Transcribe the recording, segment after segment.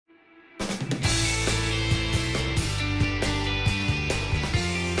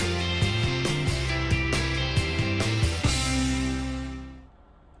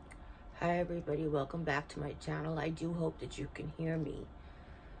everybody, welcome back to my channel. I do hope that you can hear me.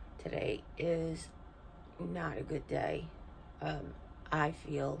 Today is not a good day. I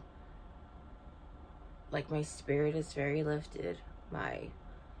feel like my spirit is very lifted. My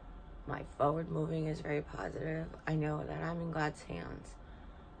forward moving is very positive. I know that I'm in God's hands,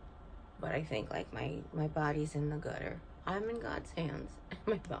 but I think like my body's in the gutter. I'm in God's hands and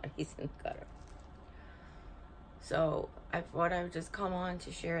my body's in the gutter. So I thought I would just come on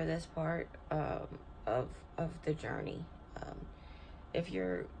to share this part of the journey. If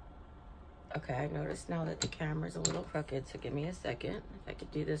you're okay, I noticed now that the camera's a little crooked, so give me a second. If I could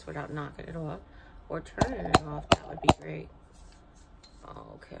do this without knocking it off or turning it off, that would be great.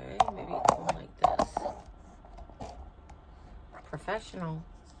 Okay, maybe go like this. Professional.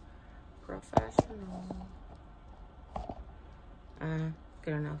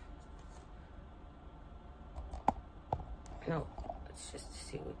 Good enough. No, let's just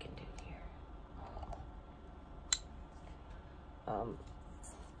see what we can do here.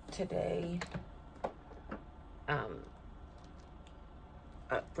 Today,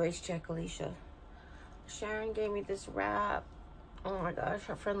 brace check Alicia. Sharon gave me this wrap. Oh my gosh,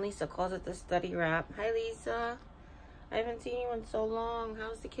 her friend Lisa calls it the study wrap. Hi Lisa, I haven't seen you in so long.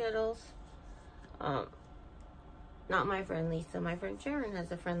 How's the kiddos? Not my friend Lisa. My friend Sharon has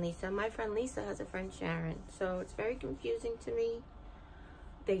a friend Lisa. My friend Lisa has a friend Sharon. So it's very confusing to me.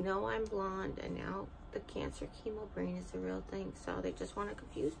 They know I'm blonde, and now the cancer chemo brain is a real thing. So they just want to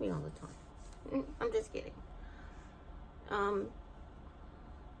confuse me all the time. I'm just kidding.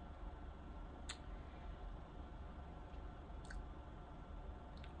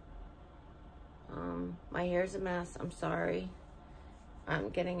 My hair's a mess. I'm sorry. I'm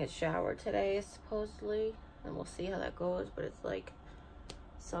getting a shower today, supposedly. And we'll see how that goes, but it's like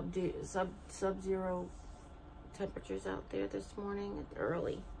sub-zero temperatures out there this morning. It's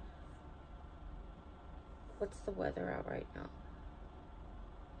early. What's the weather out right now?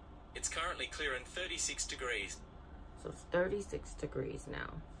 It's currently clear and 36 degrees. So it's 36 degrees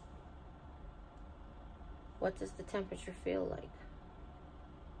now. What does the temperature feel like?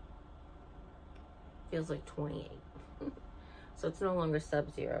 Feels like 28. So it's no longer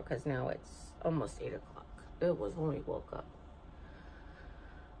sub-zero because now it's almost 8 o'clock. It was when we woke up.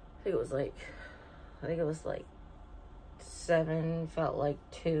 I think it was like 7, felt like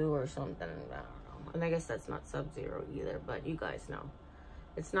 2 or something. I don't know. And I guess that's not sub-zero either, but you guys know.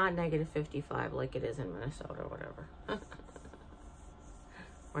 It's not negative 55 like it is in Minnesota or whatever.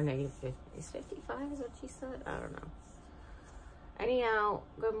 Or negative 50. Is 55 is what she said? I don't know. Anyhow,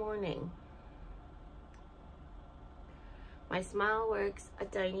 good morning. My smile works a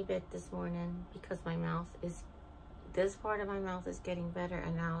tiny bit this morning because this part of my mouth is getting better,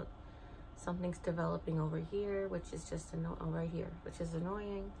 and now something's developing over here, which is just right here, which is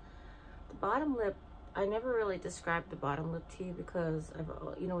annoying. The bottom lip, I never really described the bottom lip to you because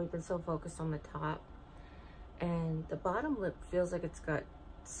we've been so focused on the top, and the bottom lip feels like it's got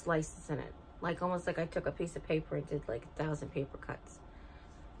slices in it, like almost like I took a piece of paper and did like 1,000 paper cuts.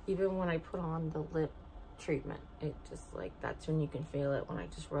 Even when I put on the lip treatment, it just like, that's when you can feel it. When I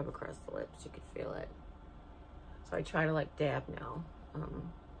just rub across the lips, you can feel it. So I try to like dab now,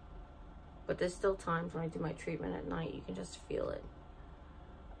 but there's still times when I do my treatment at night, you can just feel it.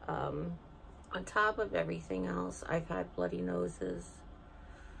 On top of everything else, I've had bloody noses,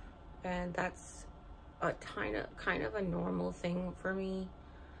 and that's a kind of a normal thing for me.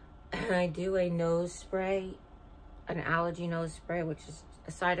 And I do a nose spray, an allergy nose spray, which is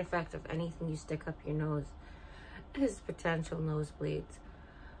a side effect of anything you stick up your nose, is potential nosebleeds.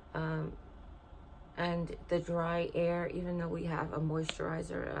 And the dry air, even though we have a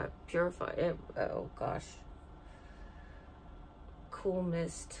moisturizer, purifier, oh gosh, cool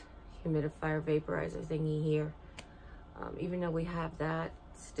mist, humidifier, vaporizer thingy here. Even though we have that,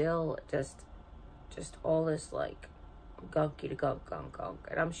 still just all this like gunky to gunk.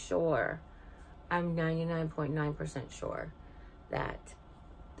 And I'm sure, I'm 99.9% sure that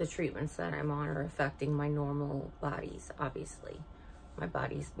the treatments that I'm on are affecting my normal bodies, obviously. My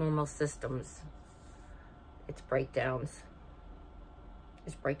body's normal systems. Its breakdowns.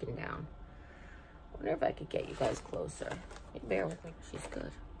 It's breaking down. I wonder if I could get you guys closer. Bear with me. She's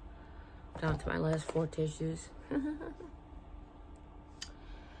good. Down to my last 4 tissues. I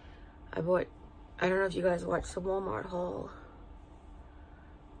don't know if you guys watched the Walmart haul,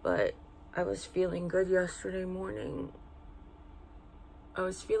 but I was feeling good yesterday morning. I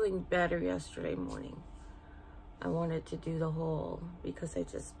was feeling better yesterday morning. I wanted to do the haul because I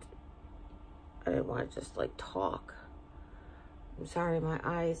didn't want to just like talk. I'm sorry, my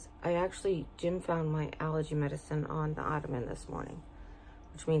eyes. Jim found my allergy medicine on the ottoman this morning.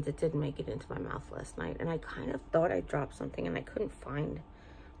 which means it didn't make it into my mouth last night. And I kind of thought I dropped something and I couldn't find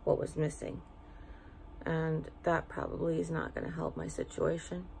what was missing. And that probably is not going to help my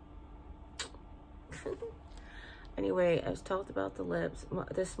situation. Anyway, I was talked about the lips.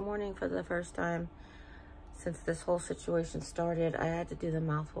 This morning, for the first time since this whole situation started, I had to do the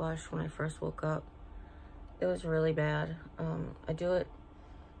mouthwash when I first woke up. It was really bad. I do it.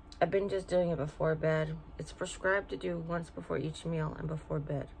 I've been just doing it before bed. It's prescribed to do once before each meal and before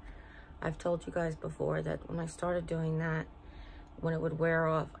bed. I've told you guys before that when I started doing that, when it would wear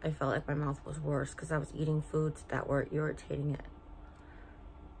off, I felt like my mouth was worse because I was eating foods that were irritating it.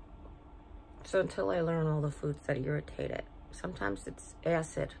 So until I learn all the foods that irritate it, sometimes it's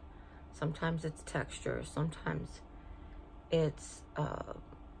acid, sometimes it's texture, sometimes it's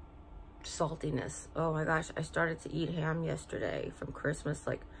saltiness. Oh my gosh, I started to eat ham yesterday from Christmas.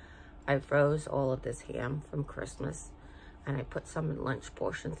 Like, I froze all of this ham from Christmas, and I put some in lunch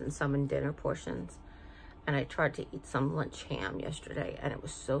portions and some in dinner portions. And I tried to eat some lunch ham yesterday, and it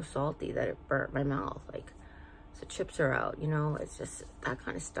was so salty that it burnt my mouth. Like, so chips are out, you know? It's just that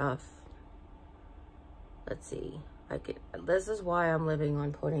kind of stuff. Let's see. This is why I'm living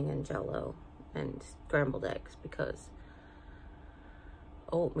on pudding and Jell-O and scrambled eggs, because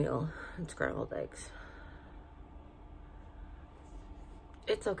oatmeal and scrambled eggs.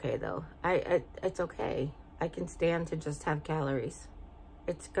 It's okay though. It's okay. I can stand to just have calories.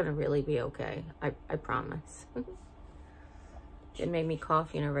 It's gonna really be okay. I promise. It made me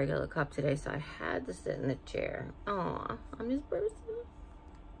coffee in a regular cup today, so I had to sit in the chair. Aw, I'm his person.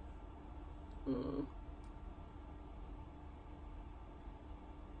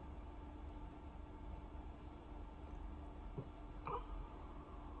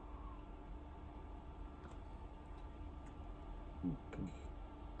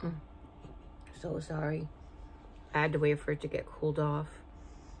 So sorry. I had to wait for it to get cooled off.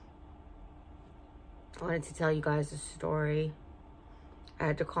 I wanted to tell you guys a story. I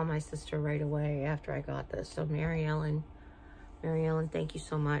had to call my sister right away after I got this. So Mary Ellen, thank you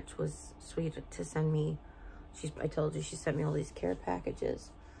so much. Was sweet to send me. I told you she sent me all these care packages.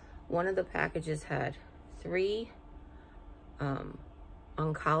 One of the packages had 3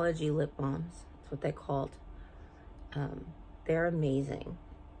 oncology lip balms. That's what they called. They're amazing.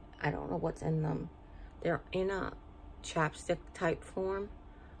 I don't know what's in them. They're in a chapstick type form,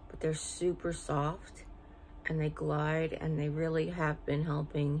 but they're super soft and they glide, and they really have been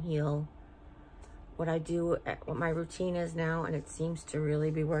helping heal. What my routine is now, and it seems to really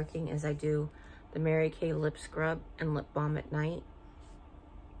be working, is I do the Mary Kay lip scrub and lip balm at night.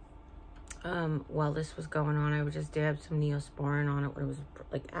 While this was going on, I would just dab some Neosporin on it when it was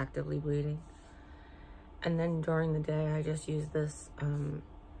like actively bleeding. And then during the day, I just use this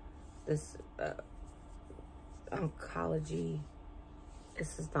oncology.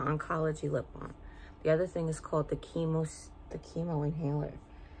 This is the oncology lip balm. The other thing is called the chemo inhaler.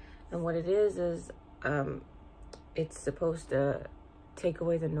 And what it is it's supposed to take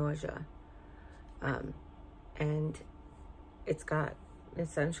away the nausea. And it's got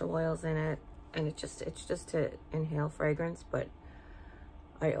essential oils in it, and it's just to inhale fragrance. But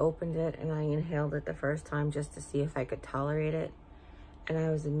I opened it and I inhaled it the first time just to see if I could tolerate it. And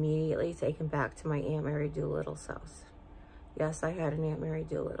I was immediately taken back to my Aunt Mary Doolittle's house. Yes, I had an Aunt Mary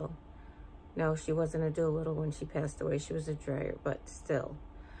Doolittle. No, she wasn't a Doolittle when she passed away. She was a Dreyer, but still.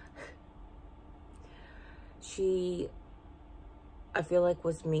 She, I feel like,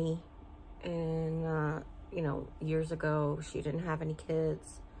 was me. And, you know, years ago, she didn't have any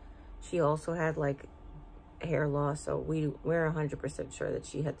kids. She also had, like, hair loss. So we're 100% sure that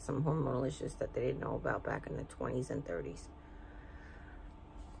she had some hormonal issues that they didn't know about back in the 20s and 30s.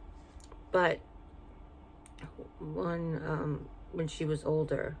 But when she was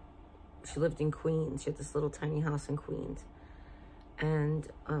older, she lived in Queens. She had this little tiny house in Queens. And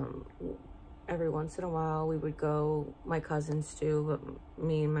every once in a while we would go, my cousins too, but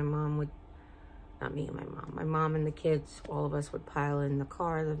me and my mom would, not me and my mom and the kids, all of us would pile in the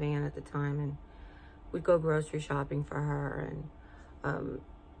car, the van at the time, and we'd go grocery shopping for her. And,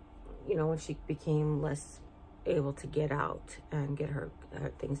 you know, when she became less able to get out and get her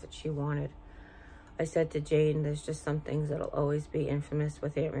things that she wanted, I said to Jane, there's just some things that'll always be infamous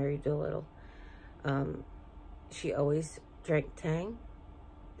with Aunt Mary Doolittle. She always drank Tang.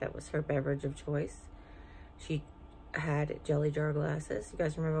 That was her beverage of choice. She had jelly jar glasses. You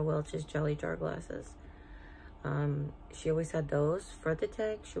guys remember Welch's jelly jar glasses? She always had those for the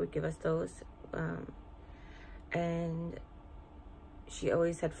Tang. She would give us those. And she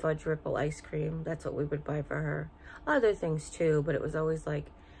always had fudge ripple ice cream. That's what we would buy for her. Other things too, but it was always like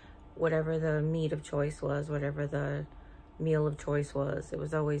whatever the meat of choice was, whatever the meal of choice was. It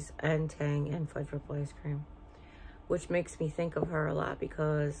was always Tang and fudge ripple ice cream, which makes me think of her a lot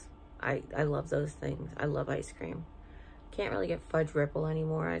because I love those things. I love ice cream. Can't really get fudge ripple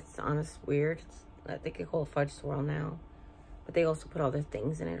anymore. It's honest weird. I think they call it fudge swirl now, but they also put other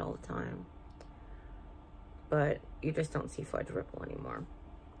things in it all the time. But you just don't see fudge ripple anymore.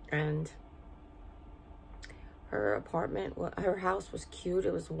 And her apartment, her house was cute.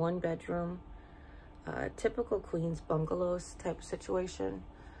 It was 1 bedroom, typical Queens bungalows type of situation.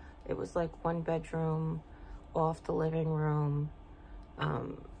 It was like 1 bedroom off the living room.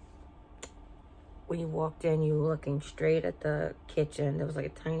 When you walked in, you were looking straight at the kitchen. There was like a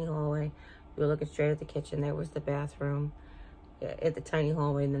tiny hallway. You were looking straight at the kitchen. There was the bathroom at the tiny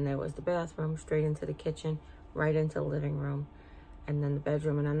hallway, and then there was the bathroom, straight into the kitchen, right into the living room, and then the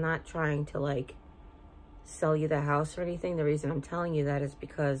bedroom. And I'm not trying to like sell you the house or anything. The reason I'm telling you that is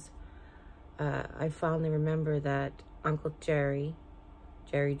because I finally remember that Uncle Jerry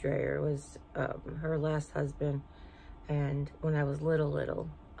Dreyer was her last husband, and when I was little,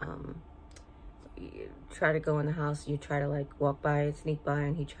 you try to go in the house, you try to like walk by and sneak by,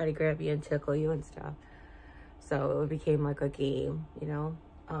 and he'd try to grab you and tickle you and stuff. So it became like a game, you know.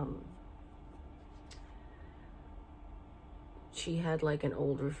 She had like an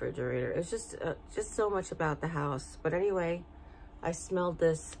old refrigerator. It's just so much about the house. But anyway, I smelled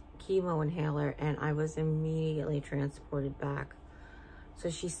this chemo inhaler and I was immediately transported back. So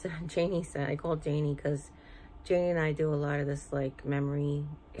she said, Janie said, I called Janie because Janie and I do a lot of this like memory.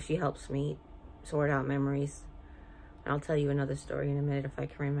 She helps me sort out memories. And I'll tell you another story in a minute if I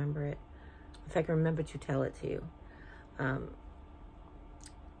can remember it. If I can remember to tell it to you.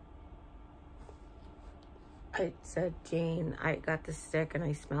 I said, Jane, I got this stick and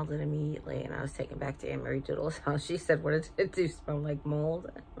I smelled it immediately, and I was taken back to Aunt Mary Doodle's house. She said, what did it do? Smell like mold?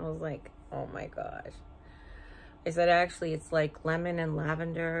 I was like, oh my gosh. I said, actually, it's like lemon and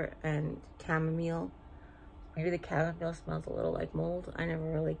lavender and chamomile. Maybe the chamomile smells a little like mold. I never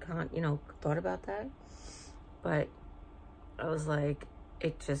really thought about that. But I was like,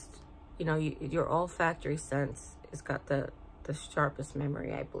 it just, your olfactory sense has got the sharpest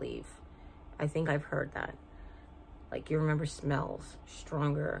memory, I believe. I think I've heard that. Like, you remember smells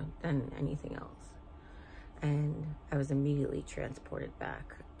stronger than anything else. And I was immediately transported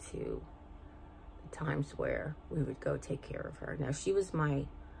back to the times where we would go take care of her. Now, she was my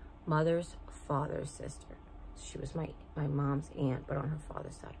mother's father's sister. She was my mom's aunt, but on her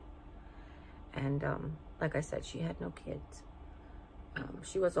father's side. And like I said, she had no kids.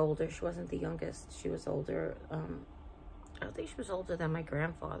 She was older. She wasn't the youngest. She was older. I don't think she was older than my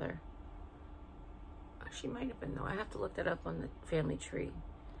grandfather. She might have been, though. I have to look that up on the family tree.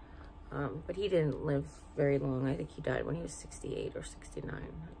 But he didn't live very long. I think he died when he was 68 or 69.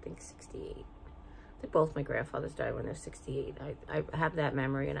 I think 68. I think both my grandfathers died when they were 68. I have that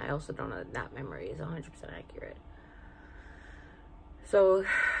memory, and I also don't know that memory is 100% accurate. So,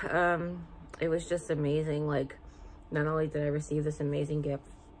 it was just amazing. Like, not only did I receive this amazing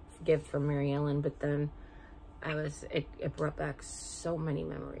gift from Mary Ellen, but then it brought back so many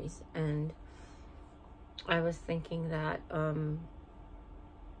memories. And I was thinking that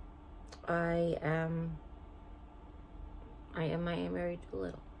I am my Aunt Mary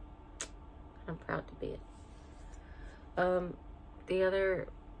Doolittle. I'm proud to be it.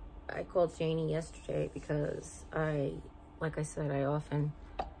 I called Janie yesterday because like I said, I often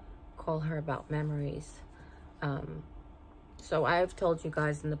call her about memories. So I've told you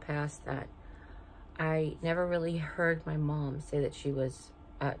guys in the past that I never really heard my mom say that she was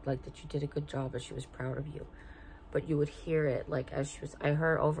like that you did a good job, but she was proud of you. But you would hear it like as she was, I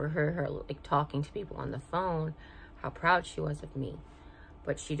overheard her like talking to people on the phone, how proud she was of me.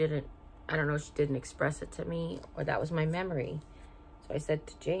 But she didn't, I don't know, she didn't express it to me, or that was my memory. So I said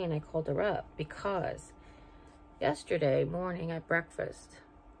to Jane, I called her up because yesterday morning at breakfast,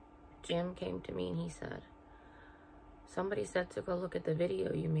 Jim came to me and he said, somebody said to go look at the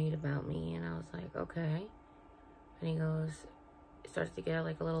video you made about me. And I was like, okay. And he goes, starts to get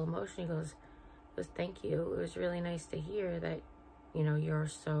like a little emotion. He goes, thank you. It was really nice to hear that, you're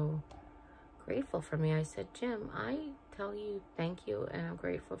so grateful for me. I said, Jim, I tell you thank you, and I'm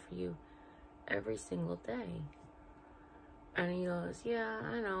grateful for you every single day. And he goes, yeah,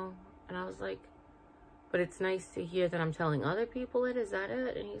 I know. And I was like, but it's nice to hear that I'm telling other people it. Is that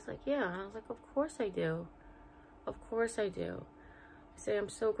it? And he's like, yeah. And I was like, of course I do. Of course I do. I say, I'm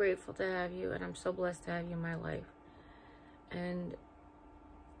so grateful to have you, and I'm so blessed to have you in my life. And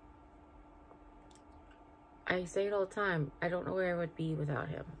I say it all the time. I don't know where I would be without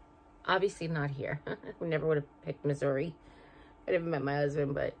him. Obviously not here. We never would have picked Missouri. I never met my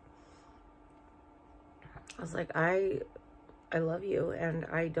husband, but I was like, I I love you, and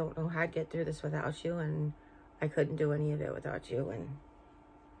I don't know how I'd get through this without you, and I couldn't do any of it without you, and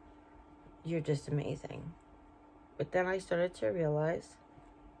you're just amazing. But then I started to realize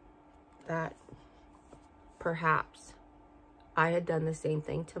that perhaps I had done the same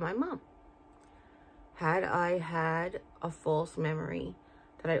thing to my mom. Had I had a false memory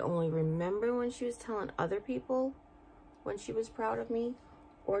that I only remember when she was telling other people when she was proud of me,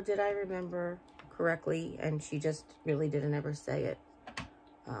 or did I remember correctly and she just really didn't ever say it?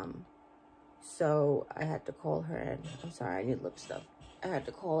 So I had to call her, and I'm sorry, I need lip stuff. I had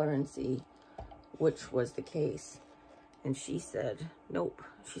to call her and see which was the case. And she said, nope.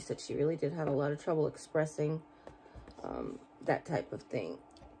 She said she really did have a lot of trouble expressing that type of thing.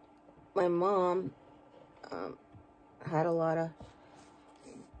 My mom had a lot of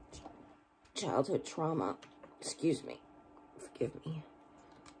childhood trauma. Excuse me. Forgive me.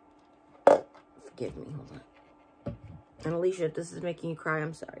 Forgive me. Hold on. And Alicia, if this is making you cry,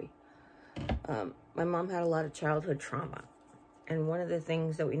 I'm sorry. My mom had a lot of childhood trauma. And one of the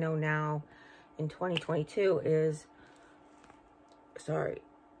things that we know now in 2022 is, sorry.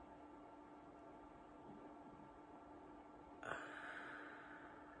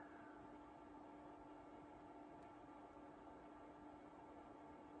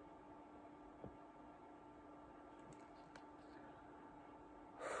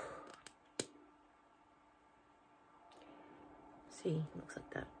 See, looks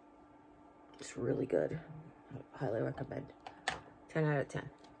like that. It's really good. I highly recommend. 10 out of 10.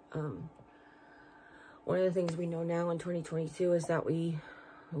 One of the things we know now in 2022 is that we,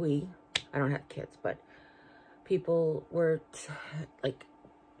 I don't have kids, but people were, like,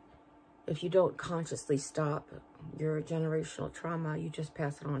 if you don't consciously stop your generational trauma, you just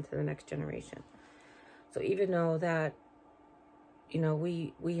pass it on to the next generation. So even though that, you know,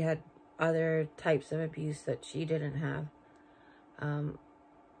 we had other types of abuse that she didn't have,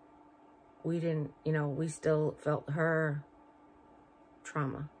 we didn't, you know, we still felt her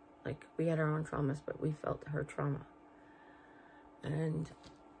trauma. Like, we had our own traumas, but we felt her trauma. And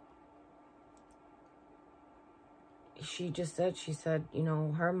she just said, you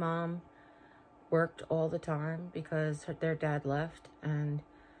know, her mom worked all the time because their dad left, and,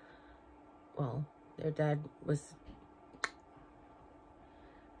 well, their dad was,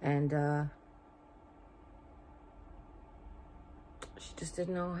 and, she just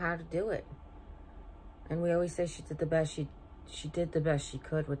didn't know how to do it. And we always say she did the best she did the best she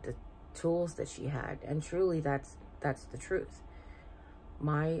could with the tools that she had. And truly, that's the truth.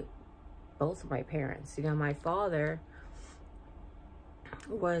 Both of my parents, you know, my father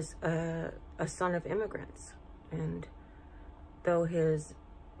was a son of immigrants. And though his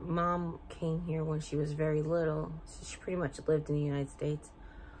mom came here when she was very little, she pretty much lived in the United States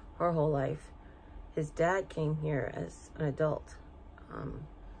her whole life. His dad came here as an adult.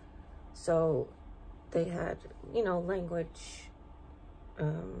 So they had, you know, language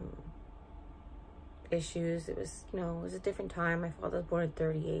issues. It was, you know, it was a different time. My father was born in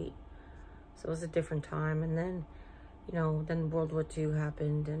 1938, so it was a different time. And then, you know, then World War II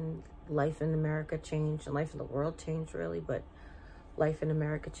happened, and life in America changed, and life in the world changed, really, but life in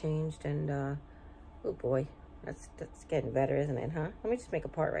America changed. And oh boy, that's getting better, isn't it, huh? Let me just make a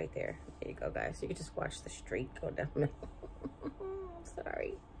part right there. There you go, guys. You can just watch the street go down the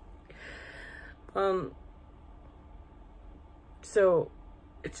sorry. So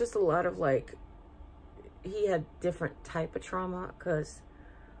it's just a lot of, like, he had different type of trauma, because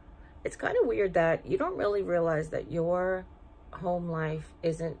it's kind of weird that you don't really realize that your home life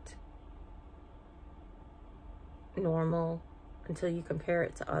isn't normal until you compare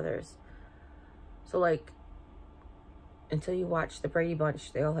it to others. So, like, until you watch the Brady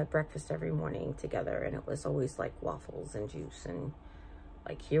Bunch, they all had breakfast every morning together, and it was always like waffles and juice. And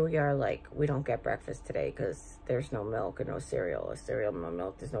like, here we are, like, we don't get breakfast today because there's no milk and no cereal, or cereal, no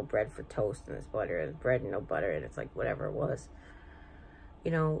milk. There's no bread for toast, and there's butter, and bread and no butter, and it's like whatever it was, you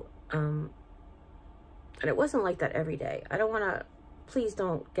know. And it wasn't like that every day. I don't want to, please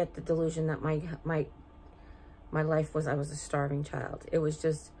don't get the delusion that my life was, I was a starving child. It was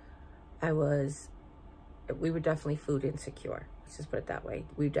just, we were definitely food insecure. Let's just put it that way.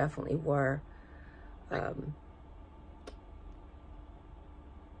 We definitely were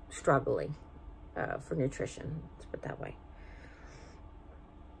struggling for nutrition. Let's put it that way.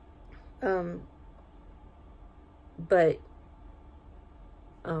 But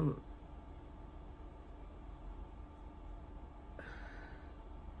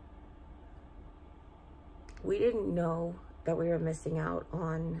we didn't know that we were missing out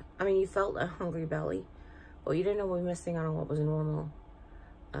on, I mean, you felt a hungry belly, but you didn't know we were missing out on what was normal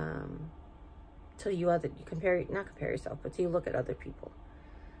till you not compare yourself, but till you look at other people.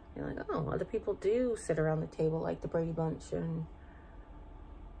 You're like, oh, other people do sit around the table like the Brady Bunch, and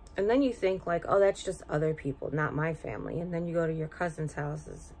then you think like, oh, that's just other people, not my family. And then you go to your cousins'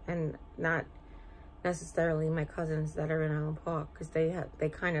 houses, and not necessarily my cousins that are in Island Park, because they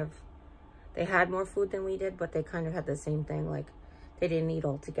had more food than we did, but they kind of had the same thing, like they didn't eat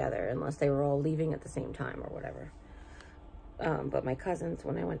all together unless they were all leaving at the same time or whatever. But my cousins,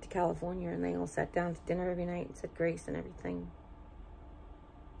 when I went to California, and they all sat down to dinner every night and said grace and everything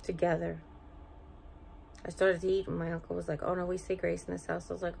together. I started to eat, and my uncle was like, oh no, we say grace in this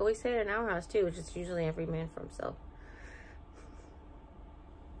house. I was like, oh, we say it in our house too, which is usually every man for himself.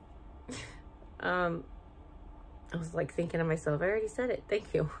 I was like thinking to myself, I already said it,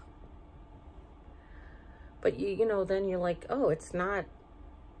 thank you. But you know, then you're like, oh, it's not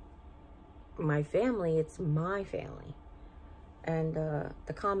my family, it's my family. And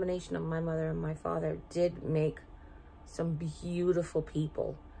the combination of my mother and my father did make some beautiful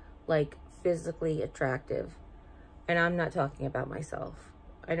people, like physically attractive. And I'm not talking about myself.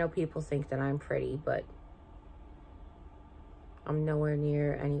 I know people think that I'm pretty, but I'm nowhere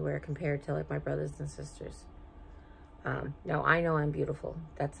near anywhere compared to like my brothers and sisters. No, I know I'm beautiful.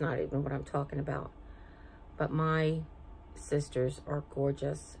 That's not even what I'm talking about. But my sisters are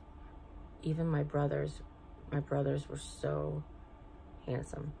gorgeous. Even my brothers were so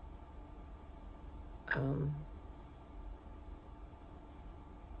handsome.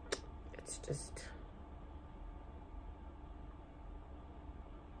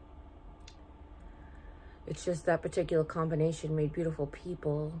 It's just, that particular combination made beautiful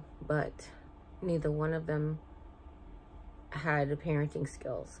people, but neither one of them had parenting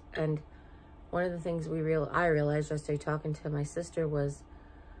skills. And one of the things I realized yesterday talking to my sister was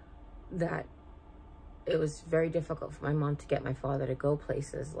that it was very difficult for my mom to get my father to go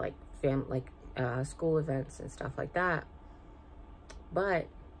places like school events and stuff like that. But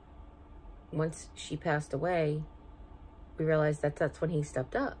once she passed away, we realized that that's when he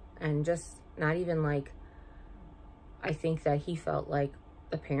stepped up. And just not even like, I think that he felt like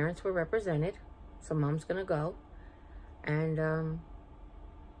the parents were represented, so mom's gonna go, and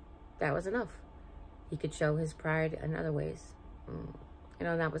that was enough. He could show his pride in other ways. You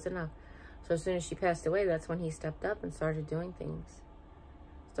know, that was enough. So as soon as she passed away, that's when he stepped up and started doing things.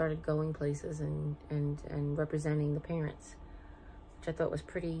 Started going places and representing the parents, which I thought was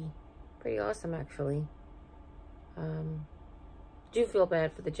pretty awesome, actually. Do feel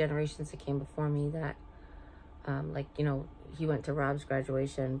bad for the generations that came before me that, like, you know, he went to Rob's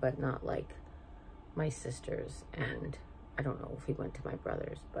graduation, but not like my sisters, and I don't know if he went to my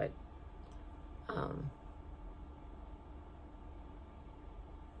brothers, but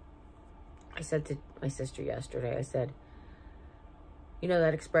I said to my sister yesterday, I said, you know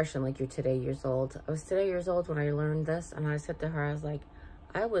that expression, like, you're today years old? I was today years old when I learned this, and I said to her, I was like,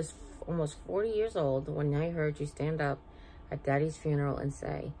 I was almost 40 years old when I heard you stand up at Daddy's funeral and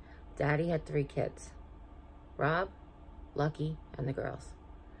say, Daddy had 3 kids, Rob, Lucky, and the girls.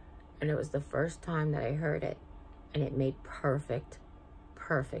 And it was the first time that I heard it, and it made perfect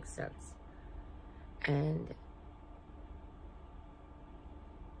sense. And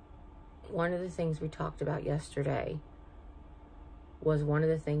one of the things we talked about yesterday was one of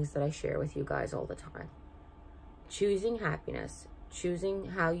the things that I share with you guys all the time. Choosing happiness,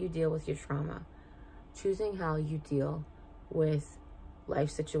 choosing how you deal with your trauma, choosing how you deal with life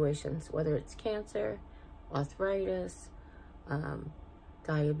situations, whether it's cancer, arthritis,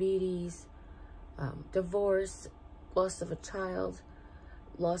 diabetes, divorce, loss of a child,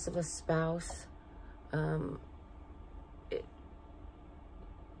 loss of a spouse,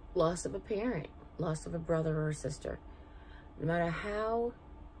 loss of a parent, loss of a brother or a sister. No matter how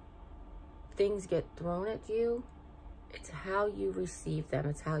things get thrown at you, it's how you receive them,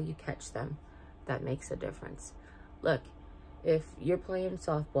 it's how you catch them that makes a difference. Look, if you're playing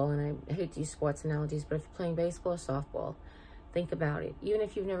softball, and I hate to use sports analogies, but if you're playing baseball or softball, think about it. Even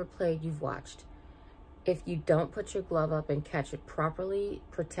if you've never played, you've watched. If you don't put your glove up and catch it properly,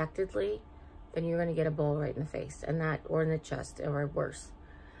 protectedly, then you're going to get a ball right in the face, and that, or in the chest, or worse.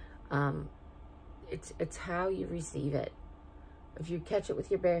 It's how you receive it. If you catch it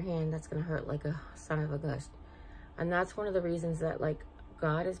with your bare hand, that's going to hurt like a son of a gust. And that's one of the reasons that, like,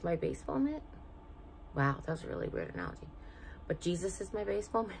 God is my baseball mitt. Wow, that was a really weird analogy. But Jesus is my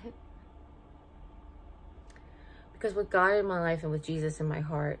baseball mitt. Because with God in my life and with Jesus in my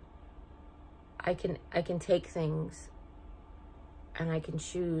heart, I can take things and I can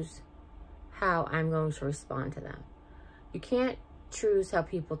choose how I'm going to respond to them. You can't choose how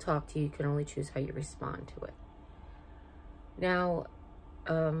people talk to you. You can only choose how you respond to it. Now,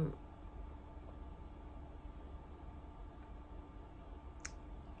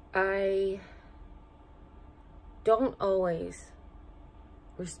 I don't always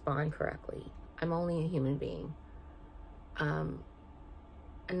respond correctly. I'm only a human being. And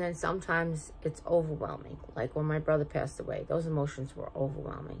then sometimes it's overwhelming. Like when my brother passed away, those emotions were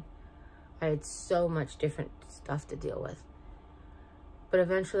overwhelming. I had so much different stuff to deal with. But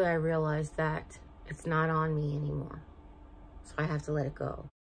eventually I realized that it's not on me anymore. So I have to let it go.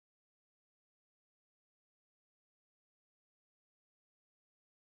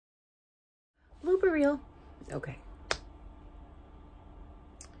 Blooper reel. Okay.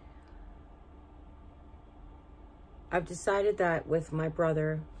 I've decided that with my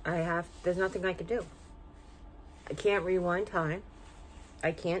brother, there's nothing I can do. I can't rewind time.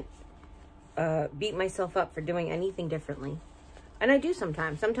 I can't beat myself up for doing anything differently. And I do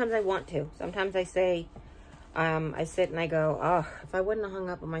sometimes. Sometimes I want to. Sometimes I say, I sit and I go, oh, if I wouldn't have hung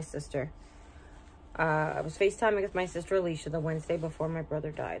up with my sister. I was FaceTiming with my sister Alicia the Wednesday before my brother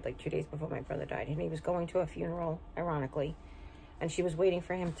died, like 2 days before my brother died. And he was going to a funeral, ironically. And she was waiting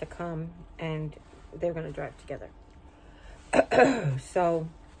for him to come, and they were going to drive together. So,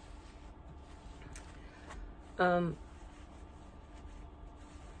 I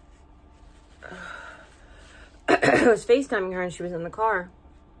was FaceTiming her and she was in the car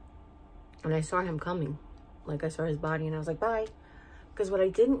and I saw him coming. Like I saw his body and I was like, bye. Because what I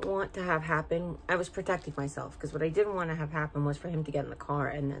didn't want to have happen, I was protecting myself. Because what I didn't want to have happen was for him to get in the car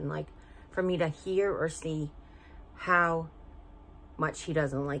and then like for me to hear or see how much he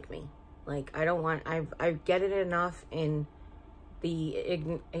doesn't like me. Like I don't want, I get it enough in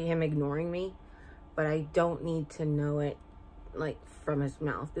him ignoring me, but I don't need to know it like from his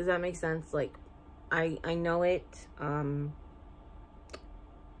mouth. Does that make sense? Like I know it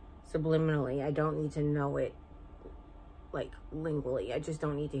subliminally. I don't need to know it like lingually. I just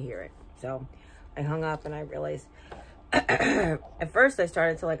don't need to hear it. So I hung up and I realized at first I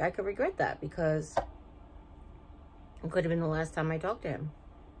started to like, I could regret that because it could have been the last time I talked to him.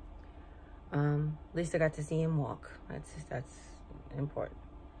 At least I got to see him walk. That's important.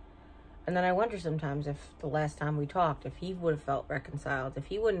 And then I wonder sometimes if the last time we talked, if he would have felt reconciled, if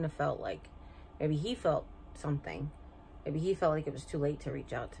he wouldn't have felt like maybe he felt something, maybe he felt like it was too late to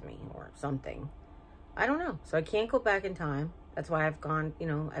reach out to me or something. I don't know. So I can't go back in time. That's why I've gone, you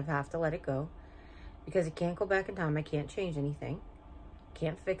know, I have to let it go because I can't go back in time. I can't change anything. I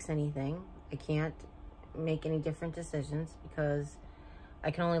can't fix anything. I can't make any different decisions because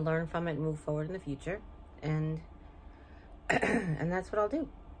I can only learn from it and move forward in the future. And and that's what I'll do,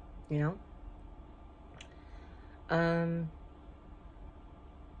 you know?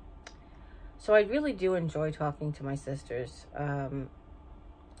 So I really do enjoy talking to my sisters.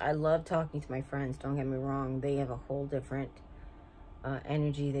 I love talking to my friends, don't get me wrong. They have a whole different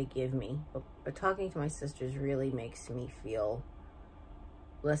energy they give me. But talking to my sisters really makes me feel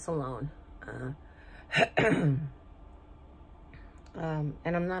less alone. And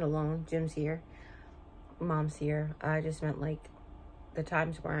I'm not alone. Jim's here. Mom's here. I just meant like the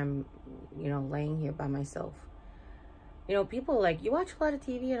times where I'm, you know, laying here by myself. You know, people are like, you watch a lot of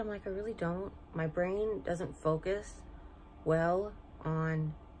TV, and I'm like, I really don't. My brain doesn't focus well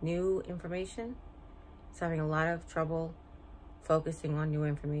on new information. It's having a lot of trouble focusing on new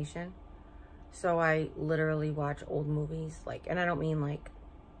information. So I literally watch old movies, like, and I don't mean like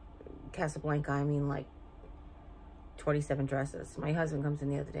Casablanca, I mean like 27 Dresses. My husband comes in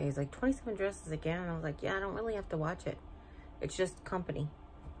the other day, he's like, 27 Dresses again? And I was like, yeah, I don't really have to watch it. It's just company.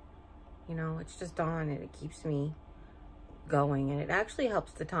 You know, it's just on and it keeps me going. And it actually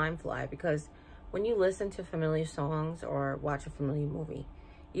helps the time fly because when you listen to familiar songs or watch a familiar movie,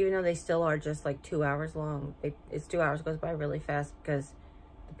 even though they still are just like 2 hours long, it's 2 hours goes by really fast because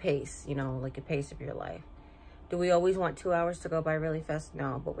the pace, you know, like the pace of your life. Do we always want 2 hours to go by really fast?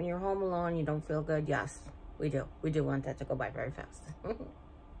 No. But when you're home alone, you don't feel good? Yes, we do. We do want that to go by very fast.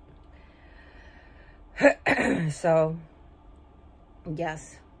 So,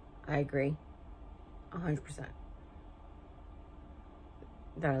 yes, I agree. 100%.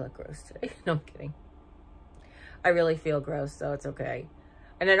 That I look gross today. No, I'm kidding. I really feel gross, so it's okay.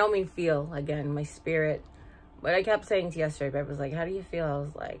 And I don't mean feel, again, my spirit. But I kept saying to yesterday, Bev was like, how do you feel? I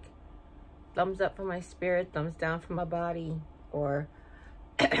was like, thumbs up for my spirit, thumbs down for my body. Or,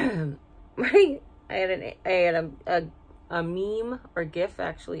 right? I had a meme or GIF,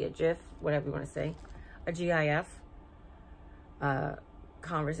 actually, a GIF, whatever you want to say, a GIF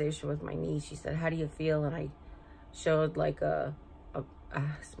conversation with my niece. She said, how do you feel? And I showed like a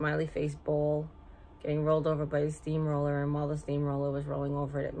smiley face bowl getting rolled over by the steamroller, and while the steamroller was rolling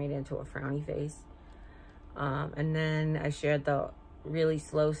over it, it made it into a frowny face. And then I shared the really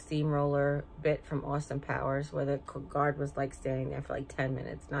slow steamroller bit from Austin Powers where the guard was like standing there for like 10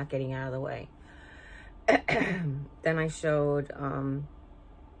 minutes, not getting out of the way. Then I showed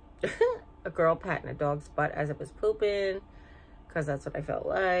a girl patting a dog's butt as it was pooping, because that's what I felt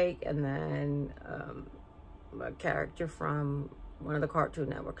like. And then a character from one of the Cartoon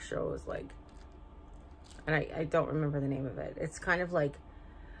Network shows, like, and I don't remember the name of it. It's kind of like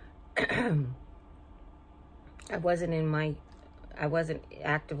I wasn't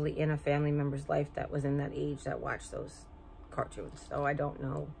actively in a family member's life that was in that age that watched those cartoons, so I don't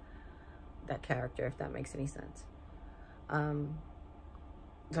know that character, if that makes any sense. So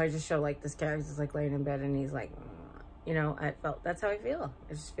I just show like this character's like laying in bed and he's like, you know, that's how I feel.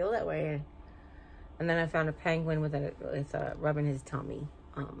 I just feel that way. And then I found a penguin with rubbing his tummy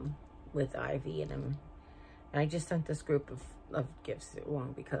with Ivy in him. And I just sent this group of gifts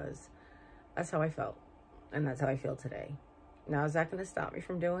along because that's how I felt. And that's how I feel today. Now, is that going to stop me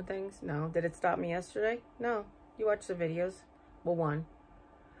from doing things? No. Did it stop me yesterday? No. You watched the videos? Well, one.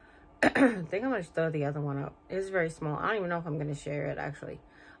 I think I'm going to throw the other one up. It is very small. I don't even know if I'm going to share it, actually.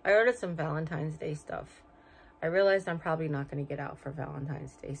 I ordered some Valentine's Day stuff. I realized I'm probably not going to get out for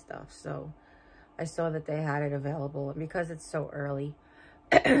Valentine's Day stuff. So I saw that they had it available. And because it's so early,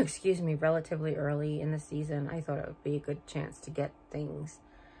 excuse me, relatively early in the season, I thought it would be a good chance to get things.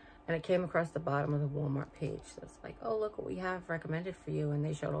 And it came across the bottom of the Walmart page. So it's like, oh, look what we have recommended for you. And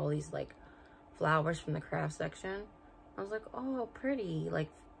they showed all these like flowers from the craft section. I was like, oh, pretty. Like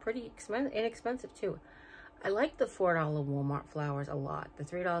pretty inexpensive too. I like the $4 Walmart flowers a lot. The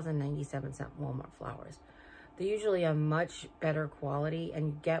 $3.97 Walmart flowers. They're usually a much better quality and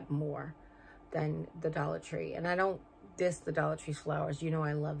you get more than the Dollar Tree. And I don't diss the Dollar Tree's flowers. You know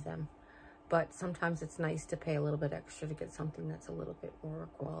I love them. But sometimes it's nice to pay a little bit extra to get something that's a little bit more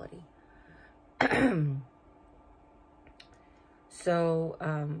quality. So,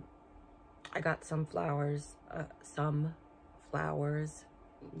 I got some flowers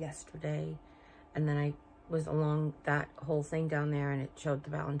yesterday. And then I was along that whole thing down there and it showed the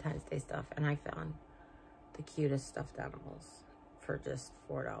Valentine's Day stuff. And I found the cutest stuffed animals for just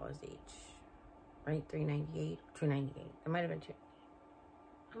 $4 each. Right? $3.98, $2.98. It might have been $2.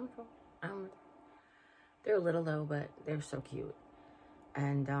 I don't know. They're little though, but they're so cute.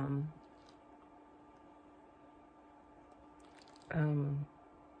 And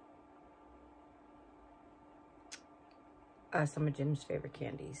some of Jim's favorite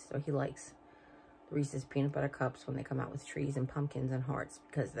candies. So he likes Reese's peanut butter cups when they come out with trees and pumpkins and hearts,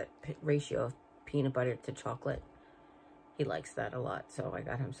 because that ratio of peanut butter to chocolate, he likes that a lot. So I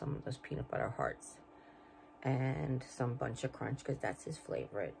got him some of those peanut butter hearts and some Bunch of Crunch because that's his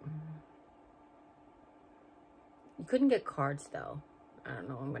favorite. You couldn't get cards though. I don't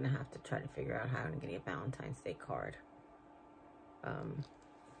know. I'm going to have to try to figure out how to get a Valentine's Day card.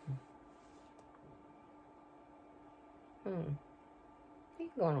 You can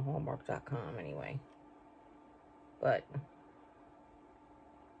go on Hallmark.com anyway. But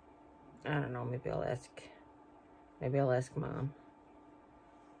I don't know. Maybe I'll ask Mom.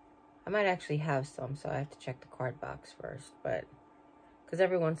 I might actually have some, so I have to check the card box first. But because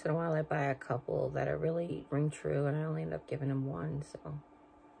every once in a while I buy a couple that are really ring true, and I only end up giving him one. So,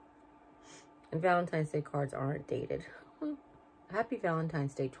 and Valentine's Day cards aren't dated. Happy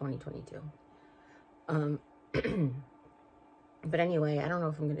Valentine's Day 2022. But anyway, I don't know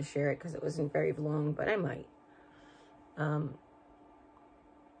if I'm going to share it because it wasn't very long, but I might.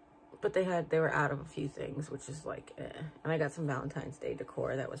 But they were out of a few things, which is like, and I got some Valentine's Day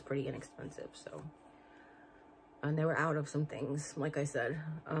decor that was pretty inexpensive, so. And they were out of some things, like I said.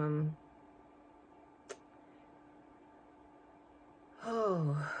 I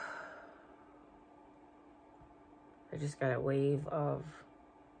just got a wave of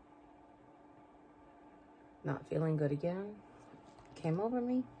not feeling good again. Came over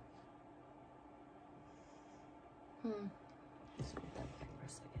me. Just put that back for a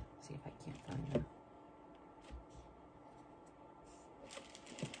second. See if I can't find that.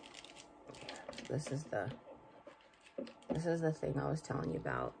 This is the thing I was telling you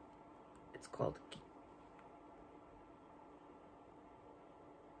about. It's called,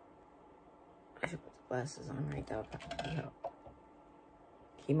 I should put the glasses on right now.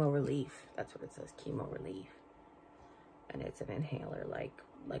 Chemo relief. That's what it says. Chemo relief. And it's an inhaler, like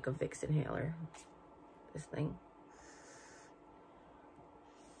a Vicks inhaler. This thing.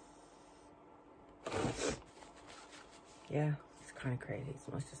 Yeah, it's kind of crazy. It's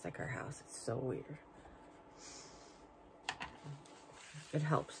almost just like our house. It's so weird. It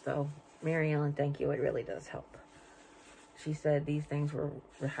helps, though. Jeri-Ann, thank you. It really does help. She said these things were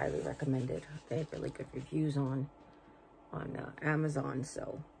highly recommended. They had really good reviews on on Amazon,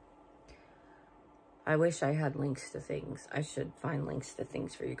 so I wish I had links to things. I should find links to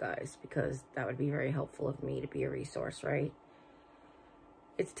things for you guys, because that would be very helpful of me to be a resource, right?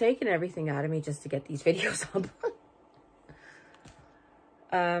 It's taken everything out of me just to get these videos up.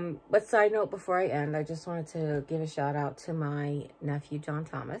 But side note, before I end, I just wanted to give a shout out to my nephew, John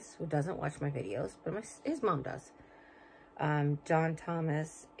Thomas, who doesn't watch my videos, but his mom does. John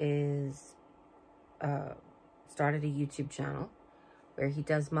Thomas is, started a YouTube channel where he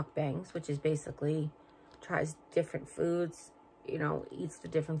does mukbangs, which is basically tries different foods, you know, eats the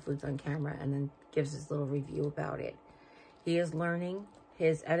different foods on camera and then gives his little review about it. He is learning.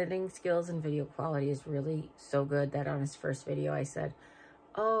 His editing skills and video quality is really so good that on his first video I said,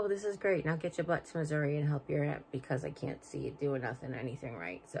 oh, this is great. Now get your butt to Missouri and help your aunt, because I can't see you doing anything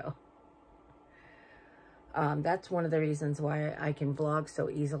right. So that's one of the reasons why I can vlog so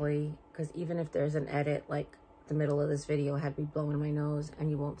easily, because even if there's an edit, like the middle of this video had me blowing my nose and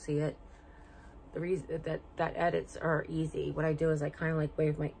you won't see it, the reason that edits are easy. What I do is I kind of like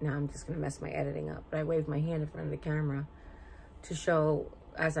wave my, now I'm just going to mess my editing up, but I wave my hand in front of the camera to show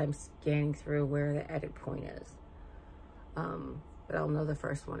as I'm scanning through where the edit point is. But I'll know the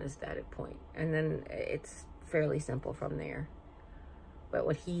first one is the edit point, and then it's fairly simple from there. But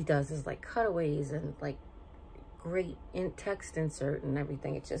what he does is like cutaways and like great text insert and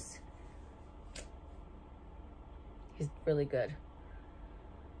everything. It's just, he's really good.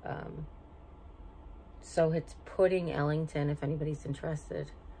 So it's Pudding Ellington, if anybody's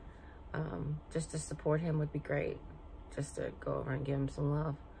interested. Just to support him would be great. Just to go over and give him some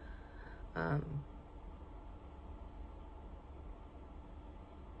love.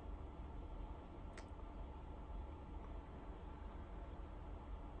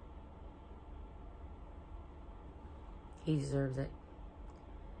 He deserves it.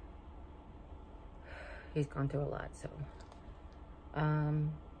 He's gone through a lot, so.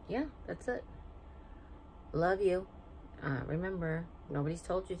 Yeah, that's it. Love you. Remember, nobody's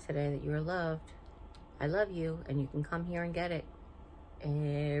told you today that you are loved. I love you, and you can come here and get it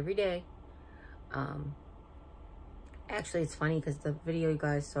every day. Actually, it's funny because the video you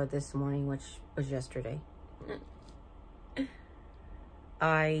guys saw this morning, which was yesterday,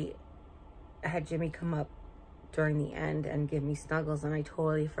 I had Jimmy come up during the end and give me snuggles, and I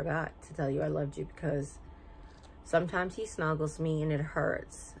totally forgot to tell you I loved you, because sometimes he snuggles me and it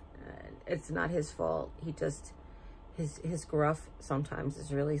hurts. It's not his fault. He just, his gruff sometimes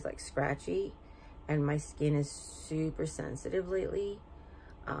is really like scratchy, and my skin is super sensitive lately.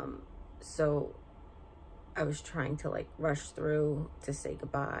 So I was trying to like rush through to say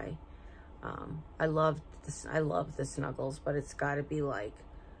goodbye. I love the snuggles, but it's got to be like,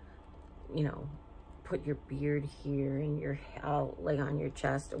 you know, put your beard here and your like on your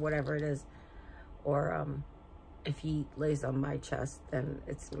chest or whatever it is, or if he lays on my chest, then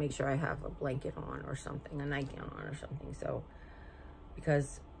it's make sure I have a blanket on or something, a nightgown on or something. So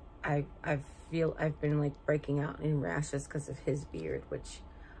because I feel I've been like breaking out in rashes because of his beard, which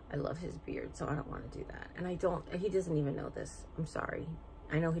I love his beard, so I don't want to do that. And he doesn't even know this. I'm sorry.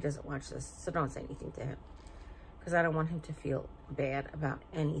 I know he doesn't watch this, so don't say anything to him, because I don't want him to feel bad about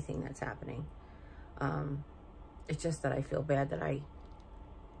anything that's happening. It's just that I feel bad that I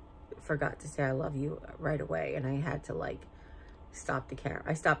forgot to say I love you right away, and I had to like stop the camera.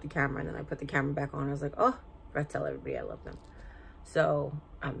 I stopped the camera and then I put the camera back on. I was like, oh, I gotta tell everybody I love them. So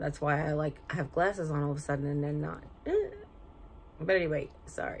that's why I have glasses on all of a sudden and then not. But anyway,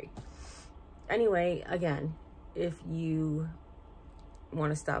 sorry. Anyway, again, if you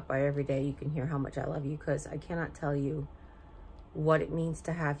want to stop by every day, you can hear how much I love you, because I cannot tell you what it means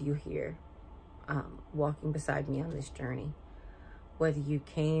to have you here, walking beside me on this journey. Whether you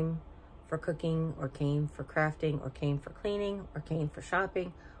came for cooking, or came for crafting, or came for cleaning, or came for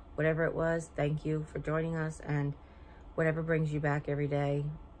shopping, whatever it was, thank you for joining us. And whatever brings you back every day,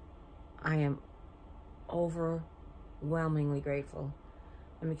 I am overwhelmingly grateful.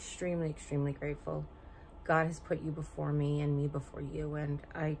 I'm extremely, extremely grateful. God has put you before me and me before you, and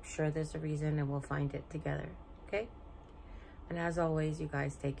I'm sure there's a reason, and we'll find it together, okay? And as always, you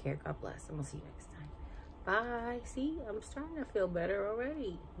guys take care. God bless, and we'll see you next time. Bye. See, I'm starting to feel better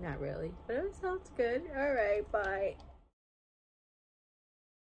already. Not really, but it sounds good. All right, bye.